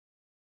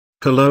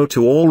Hello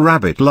to all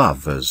rabbit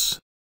lovers.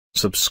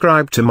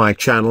 Subscribe to my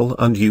channel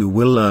and you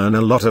will learn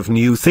a lot of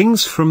new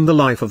things from the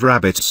life of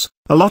rabbits,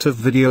 a lot of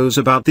videos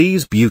about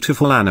these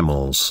beautiful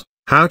animals,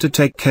 how to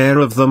take care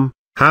of them,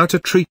 how to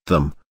treat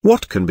them,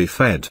 what can be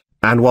fed,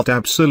 and what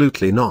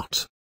absolutely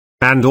not.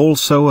 And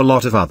also a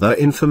lot of other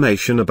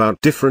information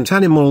about different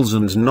animals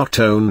and not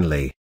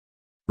only.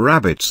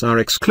 Rabbits are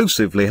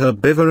exclusively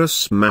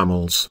herbivorous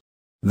mammals.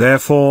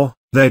 Therefore,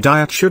 their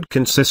diet should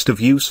consist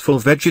of useful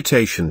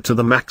vegetation to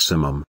the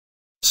maximum.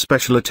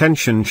 Special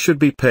attention should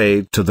be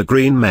paid to the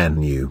green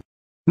menu.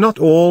 Not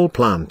all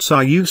plants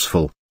are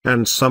useful,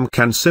 and some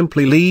can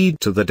simply lead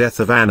to the death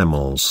of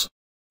animals.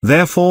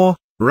 Therefore,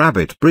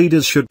 rabbit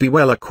breeders should be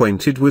well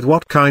acquainted with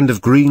what kind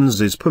of greens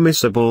is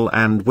permissible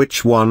and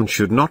which one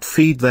should not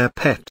feed their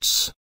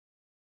pets.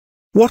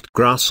 What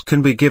grass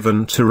can be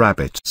given to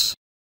rabbits?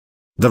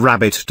 The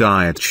rabbit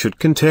diet should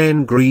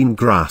contain green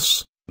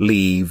grass,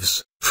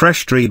 leaves,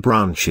 fresh tree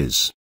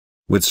branches.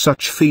 With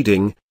such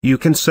feeding, you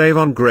can save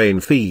on grain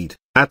feed,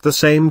 at the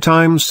same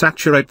time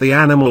saturate the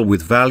animal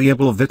with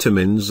valuable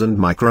vitamins and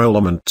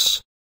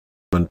microelements.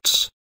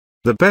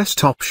 The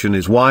best option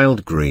is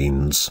wild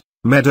greens,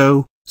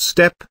 meadow,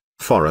 steppe,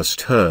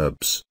 forest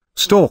herbs,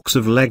 stalks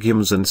of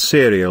legumes and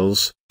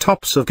cereals,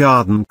 tops of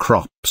garden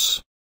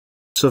crops.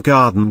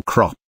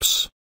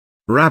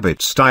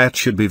 Rabbit's diet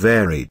should be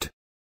varied.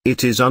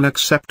 It is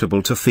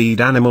unacceptable to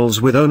feed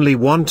animals with only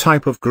one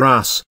type of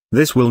grass,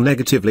 this will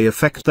negatively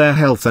affect their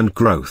health and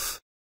growth.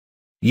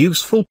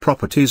 Useful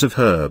properties of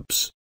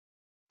herbs.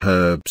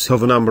 Herbs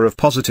have a number of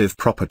positive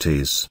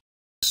properties.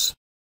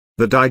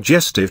 The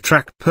digestive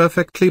tract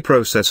perfectly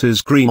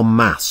processes green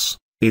mass,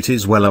 it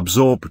is well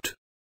absorbed.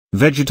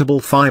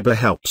 Vegetable fiber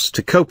helps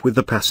to cope with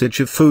the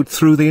passage of food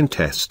through the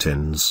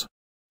intestines.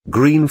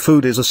 Green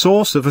food is a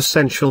source of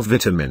essential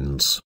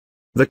vitamins.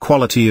 The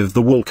quality of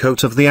the wool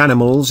coat of the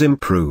animals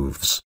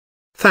improves.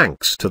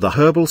 Thanks to the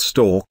herbal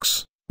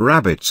stalks,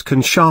 rabbits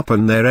can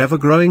sharpen their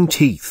ever-growing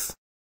teeth.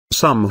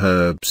 Some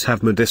herbs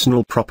have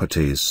medicinal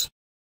properties.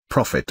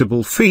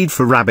 Profitable feed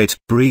for rabbit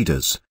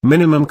breeders.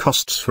 Minimum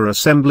costs for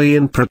assembly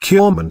and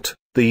procurement.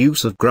 The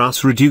use of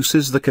grass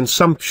reduces the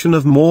consumption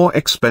of more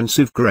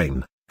expensive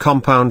grain.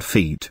 Compound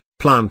feed.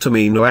 Plant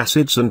amino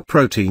acids and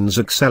proteins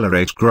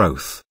accelerate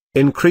growth,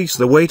 increase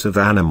the weight of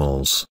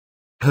animals.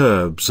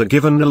 Herbs are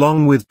given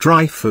along with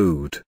dry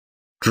food.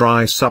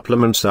 Dry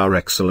supplements are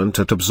excellent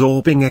at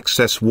absorbing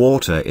excess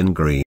water in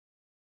green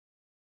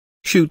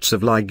shoots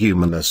of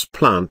leguminous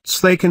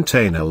plants. They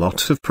contain a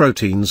lot of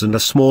proteins and a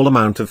small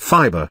amount of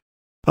fiber.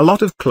 A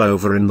lot of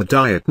clover in the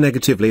diet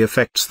negatively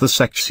affects the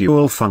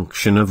sexual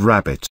function of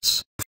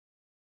rabbits.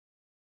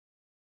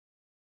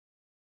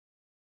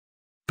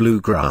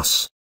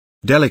 Bluegrass.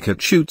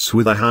 Delicate shoots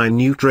with a high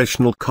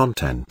nutritional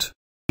content.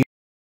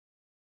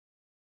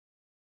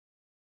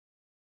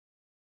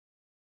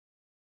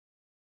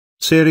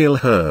 Cereal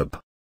herb.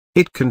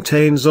 It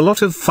contains a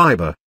lot of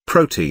fiber,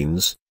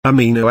 proteins,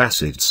 amino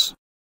acids.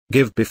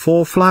 Give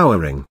before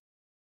flowering.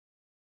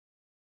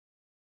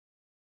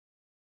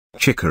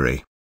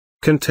 Chicory.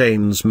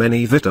 Contains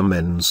many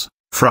vitamins,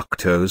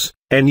 fructose,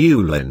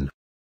 inulin.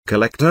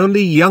 Collect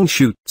only young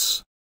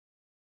shoots.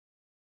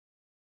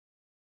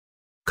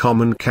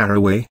 Common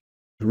caraway.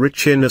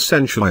 Rich in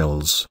essential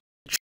oils.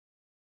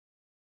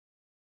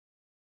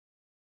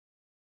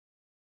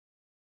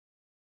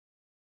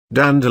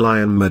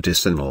 Dandelion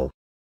medicinal.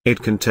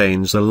 It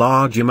contains a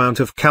large amount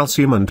of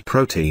calcium and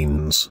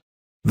proteins.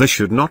 There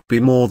should not be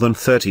more than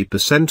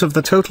 30% of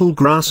the total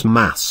grass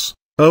mass.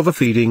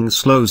 Overfeeding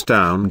slows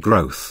down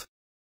growth.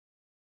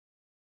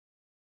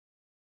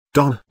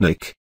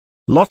 Donnick.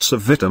 Lots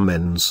of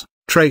vitamins,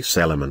 trace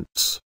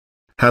elements.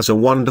 Has a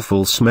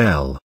wonderful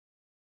smell.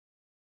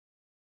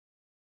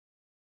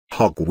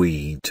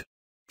 Hogweed.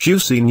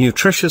 Juicy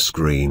nutritious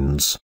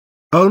greens.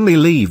 Only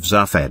leaves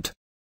are fed.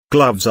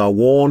 Gloves are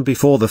worn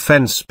before the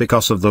fence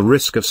because of the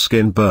risk of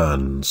skin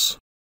burns.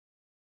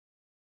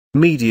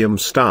 Medium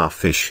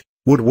starfish,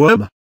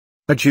 woodworm.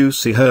 A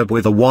juicy herb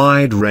with a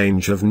wide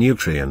range of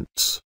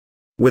nutrients.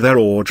 Wither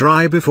or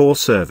dry before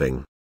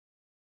serving.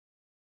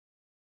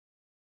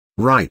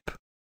 Ripe.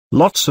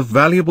 Lots of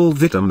valuable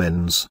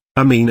vitamins,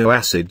 amino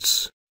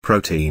acids,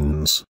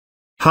 proteins.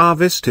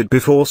 Harvested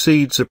before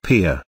seeds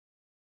appear.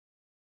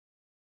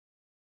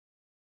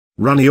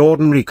 Runny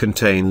ordinary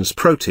contains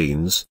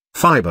proteins,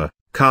 fiber,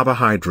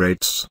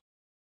 carbohydrates.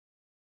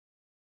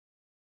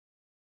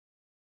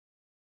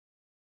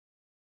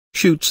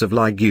 Shoots of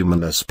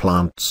leguminous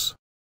plants.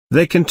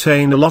 They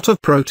contain a lot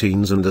of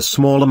proteins and a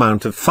small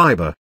amount of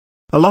fiber.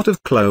 A lot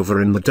of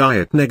clover in the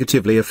diet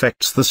negatively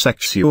affects the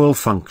sexual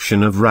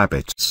function of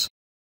rabbits.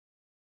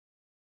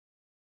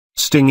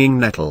 Stinging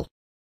nettle.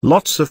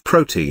 Lots of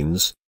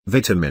proteins,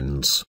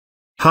 vitamins.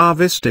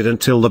 Harvested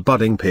until the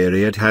budding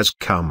period has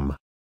come.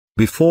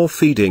 Before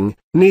feeding,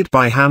 knead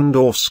by hand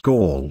or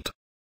scald.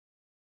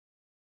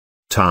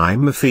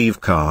 Thyme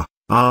effivaca,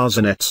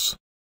 arsenets.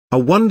 A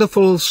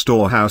wonderful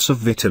storehouse of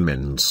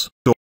vitamins.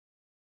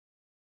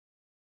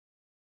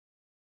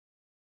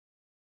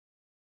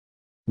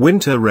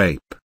 Winter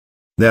rape.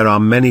 There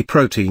are many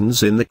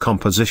proteins in the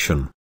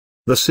composition.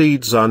 The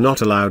seeds are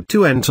not allowed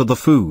to enter the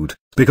food,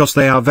 because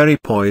they are very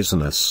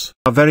poisonous.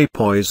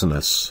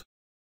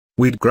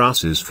 Weed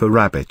grasses for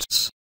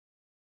rabbits.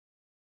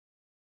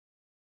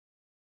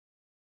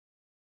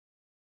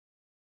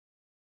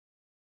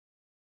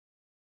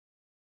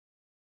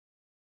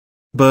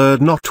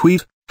 Bird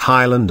knotweed,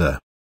 Highlander.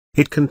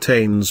 It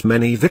contains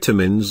many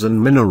vitamins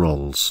and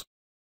minerals.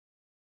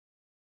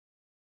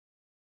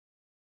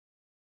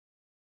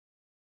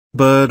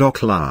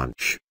 Burdock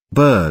larch,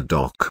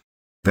 burdock.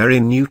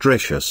 Very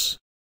nutritious.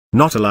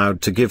 Not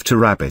allowed to give to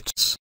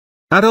rabbits.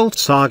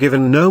 Adults are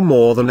given no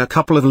more than a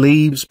couple of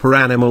leaves per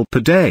animal per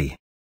day.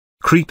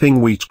 Creeping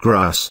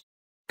wheatgrass.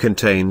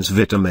 Contains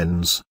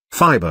vitamins,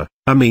 fiber,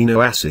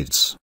 amino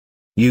acids.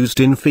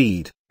 Used in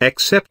feed,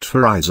 except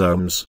for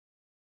rhizomes.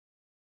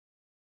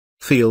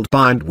 Field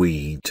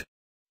bindweed.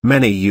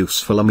 Many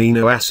useful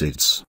amino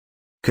acids.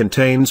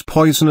 Contains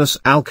poisonous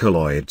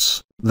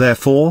alkaloids,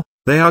 therefore,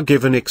 they are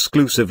given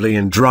exclusively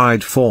in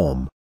dried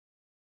form.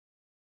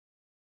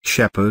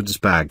 Shepherd's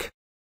bag.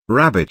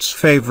 Rabbit's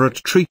favorite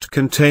treat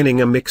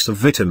containing a mix of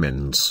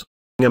vitamins.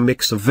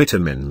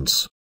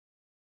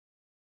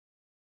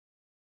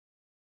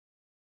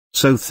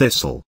 Sow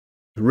thistle.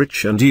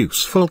 Rich and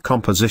useful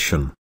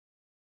composition.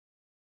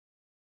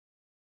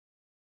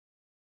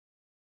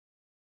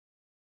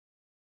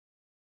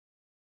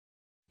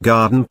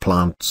 Garden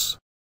plants.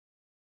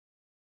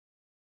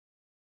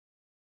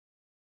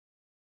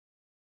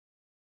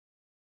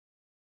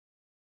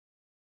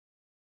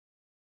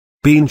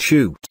 Bean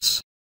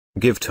shoots.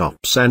 Give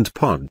tops and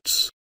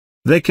pods.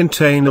 They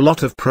contain a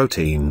lot of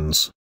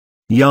proteins.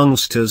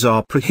 Youngsters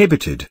are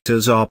prohibited.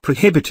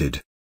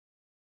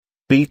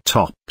 Beet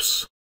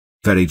tops.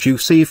 Very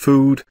juicy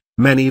food,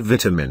 many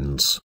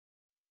vitamins.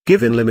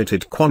 Give in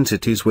limited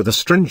quantities with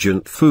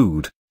astringent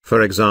food,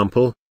 for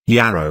example,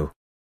 yarrow.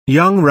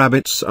 Young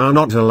rabbits are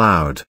not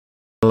allowed.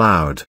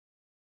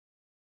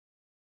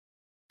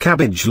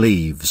 Cabbage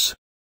leaves.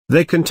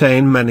 They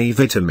contain many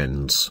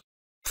vitamins.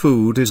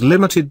 Food is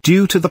limited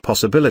due to the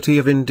possibility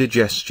of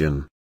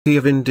indigestion.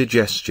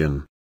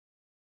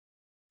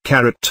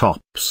 Carrot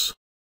tops.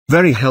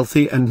 Very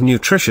healthy and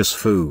nutritious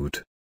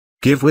food.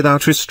 Give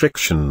without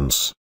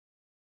restrictions.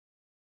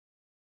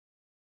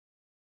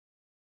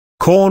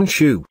 Corn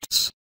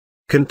shoots.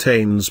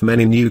 Contains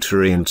many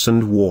nutrients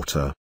and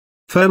water.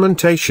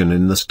 Fermentation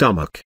in the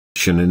stomach.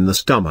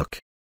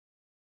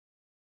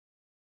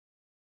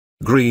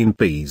 Green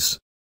peas.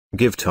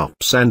 Give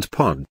tops and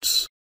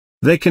pods.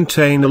 They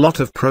contain a lot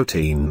of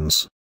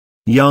proteins.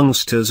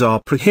 Youngsters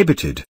are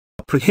prohibited.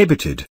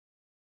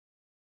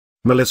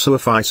 Melissa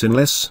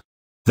officinalis.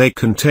 They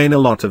contain a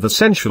lot of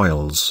essential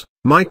oils,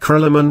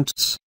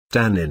 microelements,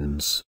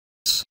 tannins.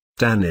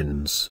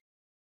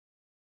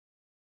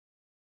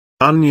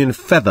 Onion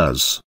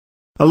feathers.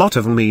 A lot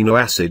of amino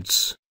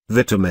acids,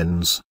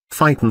 vitamins,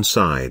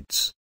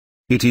 phytoncides.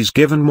 It is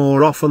given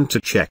more often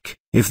to check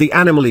if the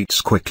animal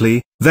eats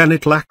quickly, then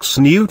it lacks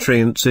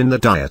nutrients in the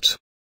diet.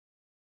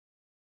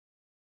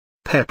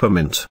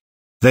 Peppermint.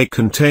 They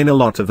contain a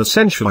lot of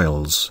essential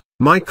oils,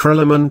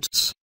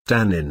 microelements,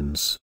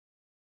 tannins.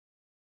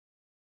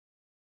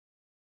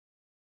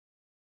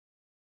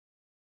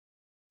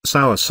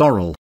 Sour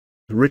sorrel.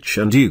 Rich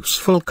and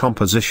useful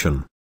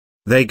composition.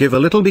 They give a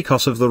little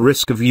because of the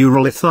risk of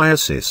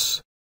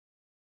urolithiasis.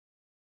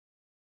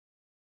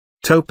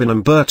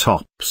 Topinambar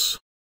tops.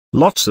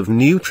 Lots of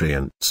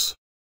nutrients.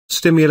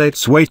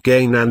 Stimulates weight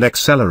gain and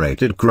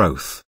accelerated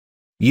growth.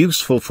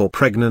 Useful for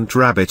pregnant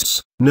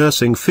rabbits,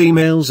 nursing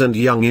females and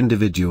young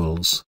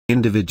individuals.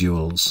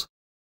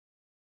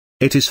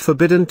 It is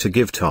forbidden to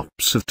give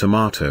tops of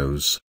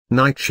tomatoes,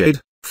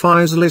 nightshade,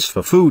 physalis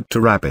for food to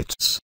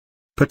rabbits.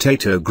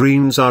 Potato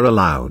greens are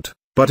allowed,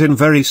 but in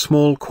very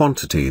small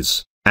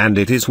quantities, and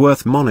it is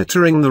worth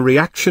monitoring the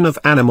reaction of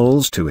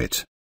animals to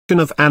it.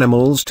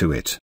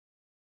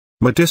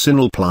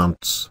 Medicinal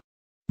plants.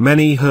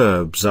 Many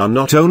herbs are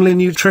not only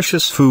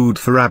nutritious food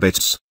for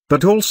rabbits,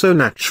 but also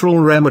natural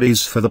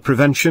remedies for the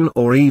prevention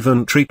or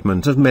even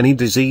treatment of many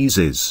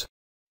diseases.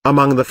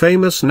 Among the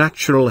famous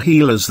natural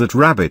healers that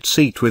rabbits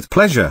eat with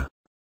pleasure.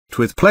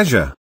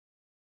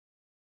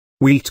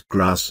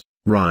 Wheatgrass,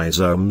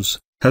 rhizomes,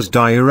 has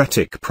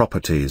diuretic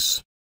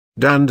properties.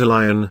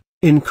 Dandelion,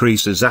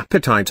 increases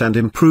appetite and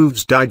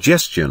improves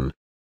digestion.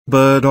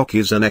 Burdock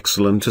is an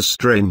excellent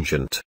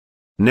astringent.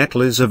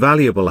 Nettle is a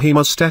valuable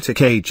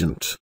hemostatic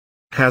agent.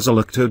 Has a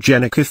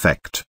lactogenic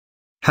effect.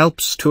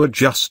 Helps to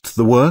adjust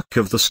the work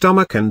of the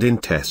stomach and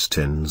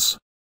intestines.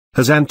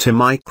 Has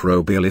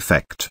antimicrobial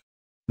effect.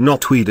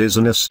 Knotweed is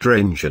an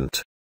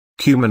astringent.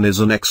 Cumin is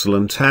an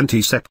excellent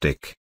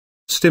antiseptic.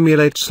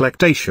 Stimulates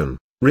lactation,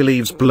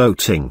 relieves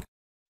bloating.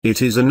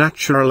 It is a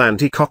natural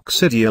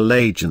anticoccidial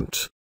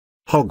agent.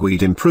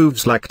 Hogweed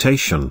improves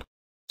lactation.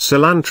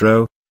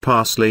 Cilantro,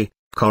 parsley,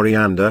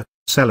 coriander,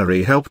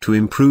 celery help to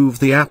improve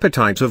the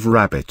appetite of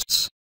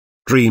rabbits.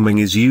 Dreaming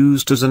is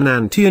used as an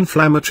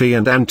anti-inflammatory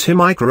and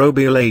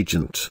antimicrobial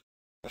agent.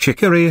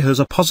 Chicory has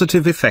a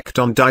positive effect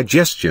on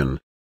digestion.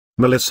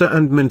 Melissa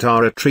and mint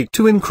are a treat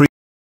to increase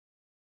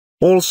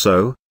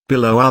Also,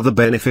 below are the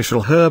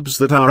beneficial herbs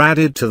that are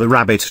added to the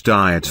rabbit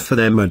diet for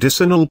their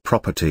medicinal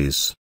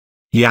properties.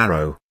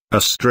 Yarrow,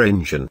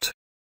 astringent.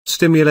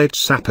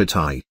 Stimulates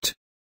appetite.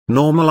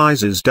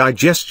 Normalizes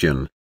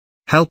digestion.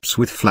 Helps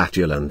with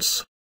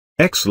flatulence.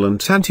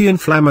 Excellent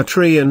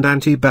anti-inflammatory and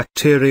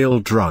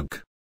antibacterial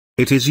drug.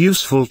 It is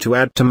useful to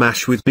add to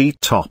mash with beet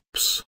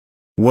tops.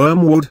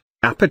 Wormwood,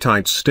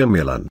 appetite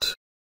stimulant.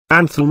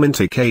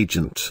 Anthelmintic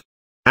agent.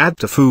 Add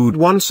to food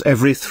once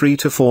every 3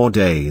 to 4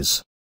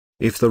 days.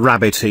 If the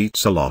rabbit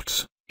eats a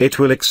lot, it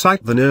will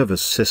excite the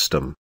nervous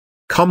system.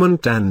 Common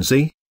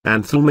tansy,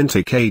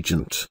 anthelmintic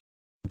agent.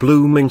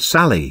 Blooming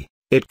Sally,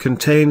 it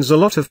contains a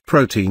lot of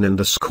protein and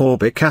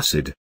ascorbic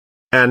acid.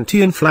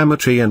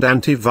 Anti-inflammatory and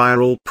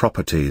antiviral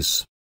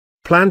properties.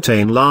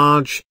 Plantain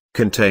large,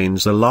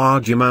 contains a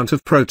large amount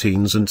of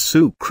proteins and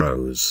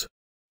sucrose.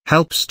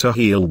 Helps to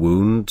heal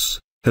wounds,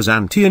 has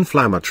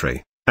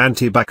anti-inflammatory,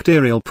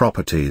 antibacterial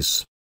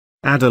properties.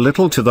 Add a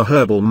little to the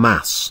herbal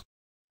mass.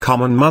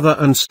 Common mother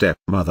and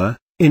stepmother,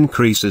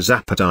 increases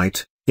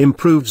appetite,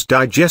 improves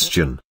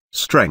digestion,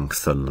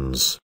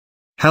 strengthens.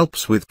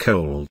 Helps with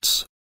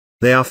colds.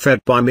 They are fed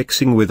by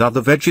mixing with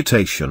other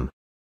vegetation.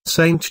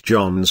 St.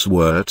 John's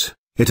wort,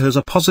 it has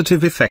a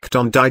positive effect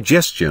on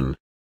digestion.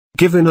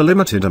 Give in a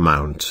limited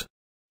amount.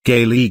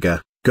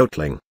 Gaeliga,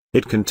 goatling,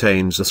 it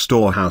contains a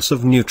storehouse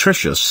of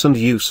nutritious and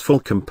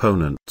useful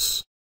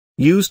components.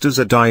 Used as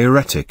a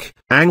diuretic,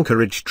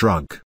 anchorage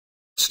drug.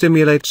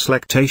 Stimulates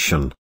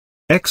lactation.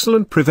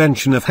 Excellent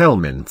prevention of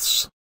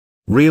helminths.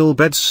 Real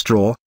bed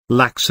straw,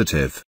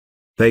 laxative.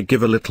 They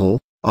give a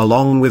little,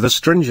 along with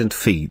astringent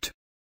feed.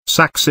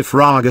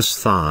 Saxifragus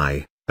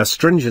thigh,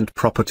 astringent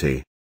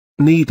property.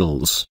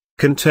 Needles,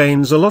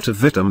 contains a lot of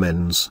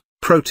vitamins,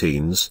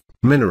 proteins,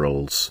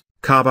 minerals,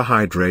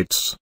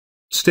 carbohydrates.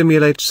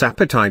 Stimulates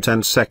appetite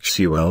and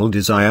sexual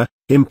desire,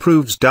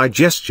 improves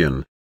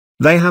digestion.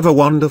 They have a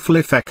wonderful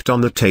effect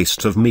on the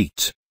taste of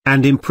meat,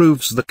 and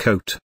improves the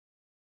coat.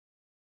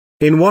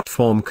 In what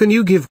form can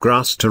you give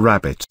grass to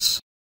rabbits?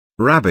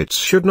 Rabbits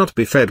should not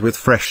be fed with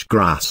fresh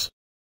grass.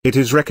 It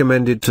is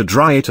recommended to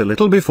dry it a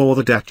little before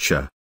the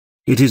dature.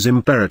 It is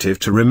imperative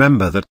to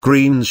remember that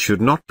greens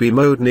should not be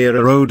mowed near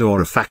a road or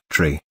a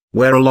factory,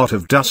 where a lot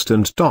of dust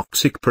and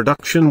toxic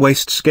production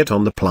wastes get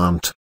on the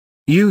plant.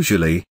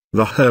 Usually,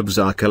 the herbs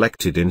are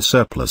collected in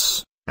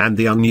surplus, and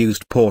the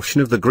unused portion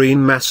of the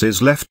green mass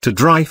is left to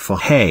dry for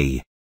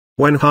hay.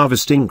 When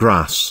harvesting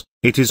grass,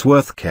 it is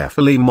worth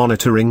carefully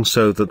monitoring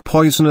so that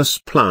poisonous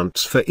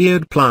plants for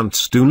eared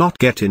plants do not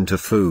get into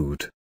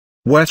food.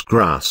 Wet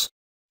grass.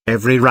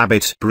 Every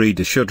rabbit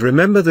breeder should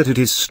remember that it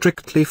is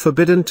strictly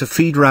forbidden to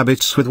feed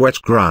rabbits with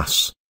wet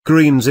grass,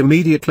 greens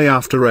immediately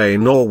after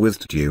rain or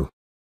with dew.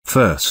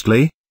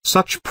 Firstly,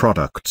 such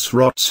products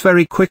rots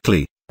very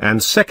quickly,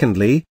 and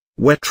secondly,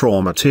 wet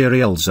raw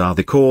materials are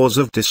the cause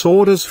of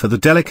disorders for the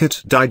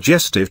delicate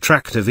digestive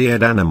tract of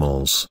eared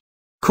animals.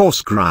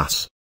 Coarse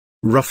grass.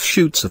 Rough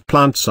shoots of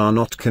plants are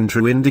not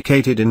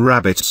contraindicated in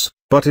rabbits,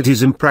 but it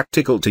is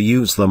impractical to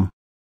use them.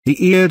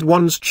 The eared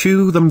ones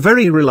chew them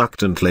very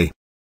reluctantly.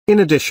 In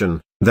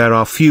addition, there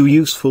are few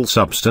useful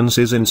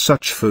substances in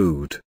such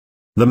food.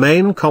 The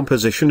main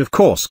composition of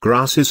coarse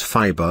grass is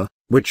fiber,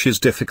 which is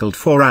difficult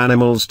for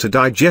animals to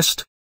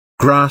digest.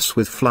 Grass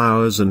with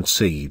flowers and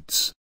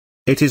seeds.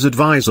 It is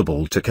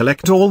advisable to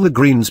collect all the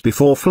greens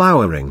before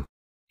flowering.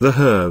 The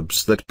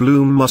herbs that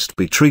bloom must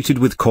be treated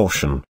with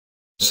caution.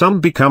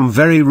 Some become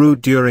very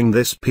rude during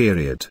this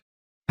period.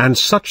 And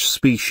such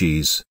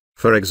species,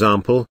 for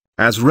example,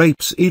 as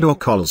rapeseed or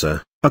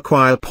colza,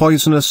 acquire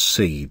poisonous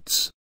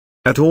seeds.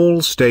 At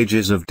all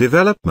stages of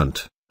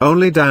development,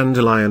 only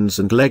dandelions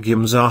and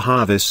legumes are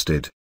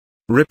harvested.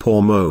 Rip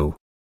or mow.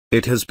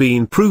 It has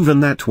been proven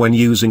that when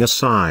using a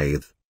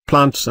scythe,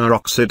 plants are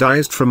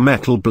oxidized from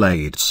metal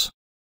blades.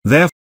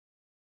 Therefore,